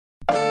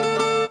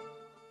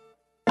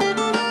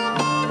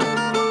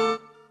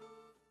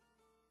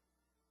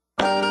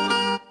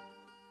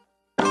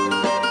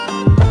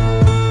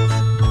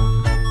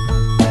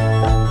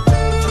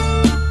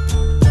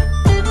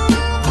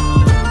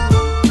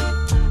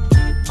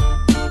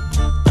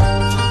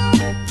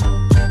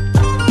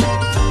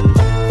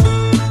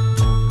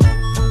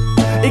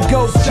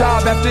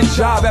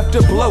job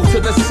after blow to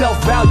the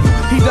self-value.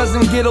 He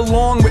doesn't get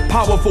along with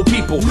powerful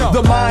people.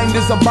 The mind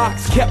is a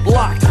box kept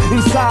locked.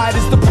 Inside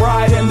is the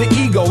pride and the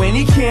ego, and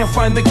he can't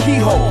find the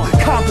keyhole.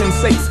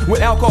 Compensates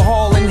with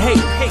alcohol and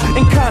hate,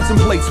 and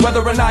contemplates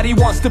whether or not he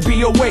wants to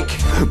be awake.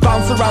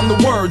 Bounce around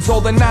the words,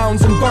 all the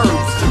nouns and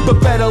verbs,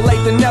 but better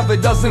late than never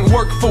doesn't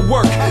work for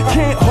work.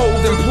 Can't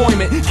hold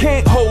employment,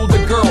 can't hold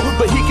a girl,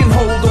 but he can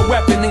hold a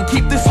weapon and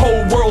keep this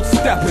whole world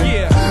stepping.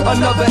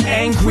 Another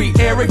angry,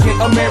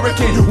 arrogant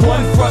American,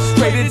 one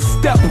frustrated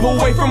step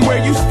away from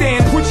where you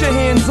stand. Put your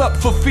hands up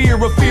for fear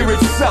of fear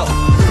itself,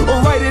 or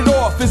write it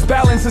off as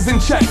balance is in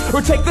check,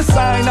 or take the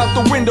sign out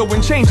the window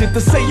and change it to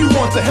say you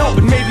want to help,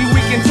 and maybe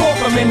we can talk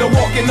them into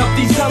walking up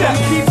these steps.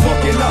 Keep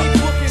looking up,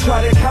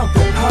 try to count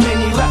them, how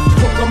many left,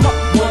 hook them up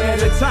one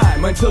at a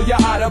time until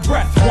you're out of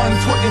breath. One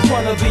foot in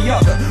front of the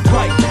other,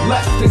 right,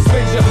 left, and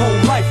spend your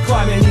whole life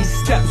climbing these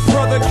steps.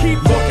 Brother, keep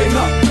looking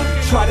up,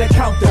 try to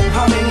count them,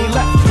 how many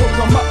left, hook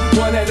them up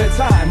one at a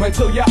time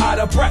until you're out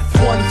of breath.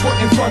 One foot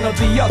in front of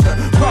the other,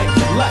 right,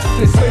 left,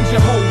 and spend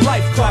your whole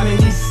life climbing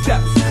these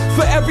steps.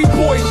 For every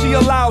boy she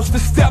allows to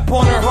step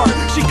on her heart,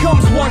 she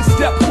comes one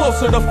step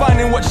closer to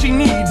finding what she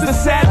needs. The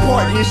sad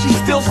part is she's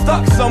still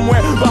stuck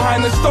somewhere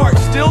behind the start,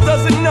 still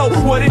doesn't know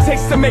what it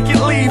takes to make it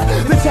leave.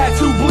 The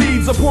tattoo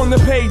bleeds upon the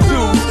paid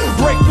dues,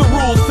 break the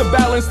rules to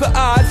balance the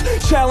odds,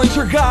 challenge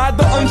her God.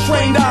 The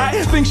untrained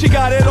eye thinks she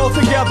got it all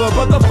together,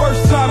 but the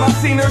first time I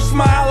seen her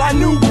smile I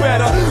knew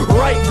better.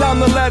 Write down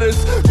the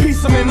letters,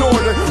 piece them in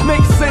order,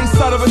 make sense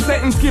out of a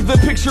sentence, give the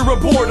picture a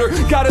border.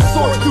 Gotta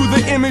sort through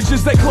the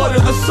images that clutter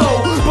the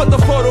soul, but the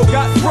photo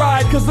got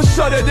fried cause the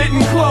shutter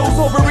didn't close.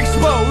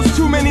 Overexposed,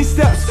 too many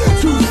steps,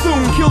 too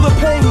soon. Kill the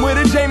pain with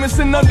a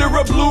Jameson under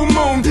a blue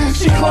moon.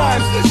 She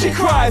climbs, she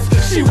cries,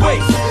 she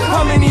waits.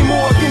 How many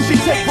more can she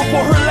take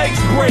before her legs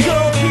break?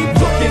 Girl, keep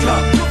looking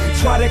up,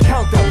 try to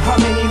count them, how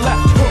many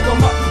left, hook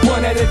them up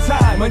one at a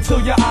time until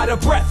you're out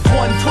of breath.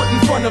 One foot in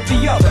front of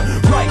the other,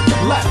 right,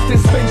 left, and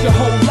spend your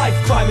whole life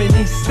climbing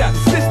these steps.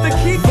 Sister,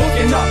 keep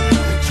looking up,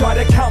 try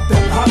to count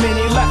them, how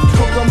many left,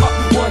 hook them up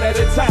one at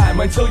a time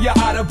until you're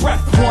out of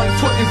breath. One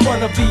foot in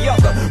front of the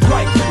other,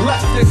 right,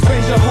 left, and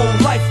spend your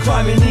whole life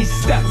climbing these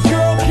steps.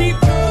 Girl, keep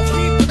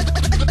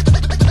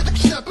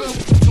stepping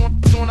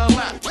on the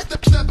left,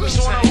 stepping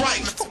on the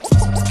right.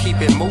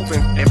 Keep it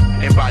moving,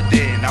 and by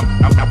then now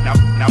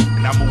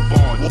move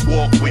on,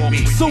 walk with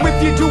me. So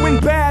if you're doing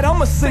bad,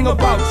 I'ma sing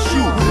about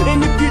you,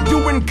 and if you're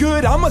doing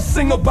good, I'ma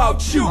sing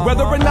about you.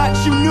 Whether or not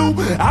you knew,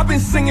 I've been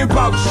singing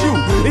about you.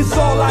 It's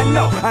all I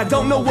know, I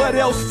don't know what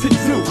else to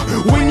do.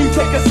 When you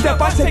take a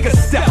step, I take a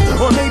step,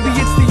 or maybe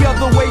it's the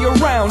other way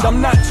around,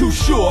 I'm not too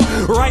sure.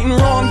 Right and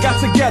wrong got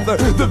together,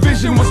 the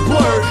vision was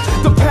blurred,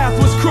 the path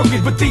was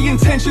crooked, but the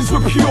intentions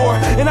were pure.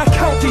 And I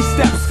count these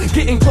steps,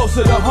 getting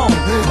closer to home,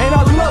 and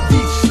I love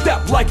each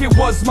step like it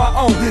was my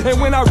own. And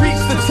when I reach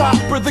the top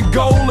or the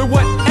goal or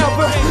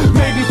whatever,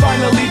 maybe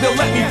finally they'll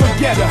let me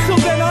forget her. So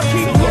then I'll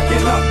keep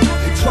looking up,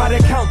 try to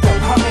count them,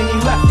 how many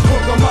left,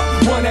 hook them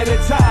up one at a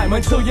time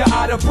until you're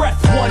out of breath.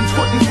 One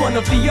foot in front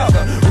of the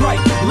other,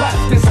 right,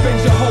 left, and spend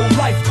your whole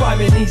life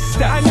climbing these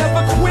steps. I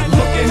never quit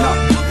looking up,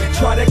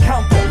 try to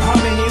count them, how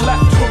many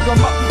left, hook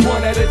them up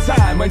one at a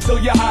time until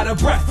you're out of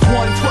breath.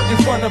 One foot in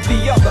front of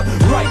the other,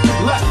 right,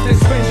 left, and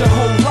spend your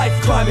whole life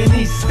climbing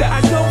these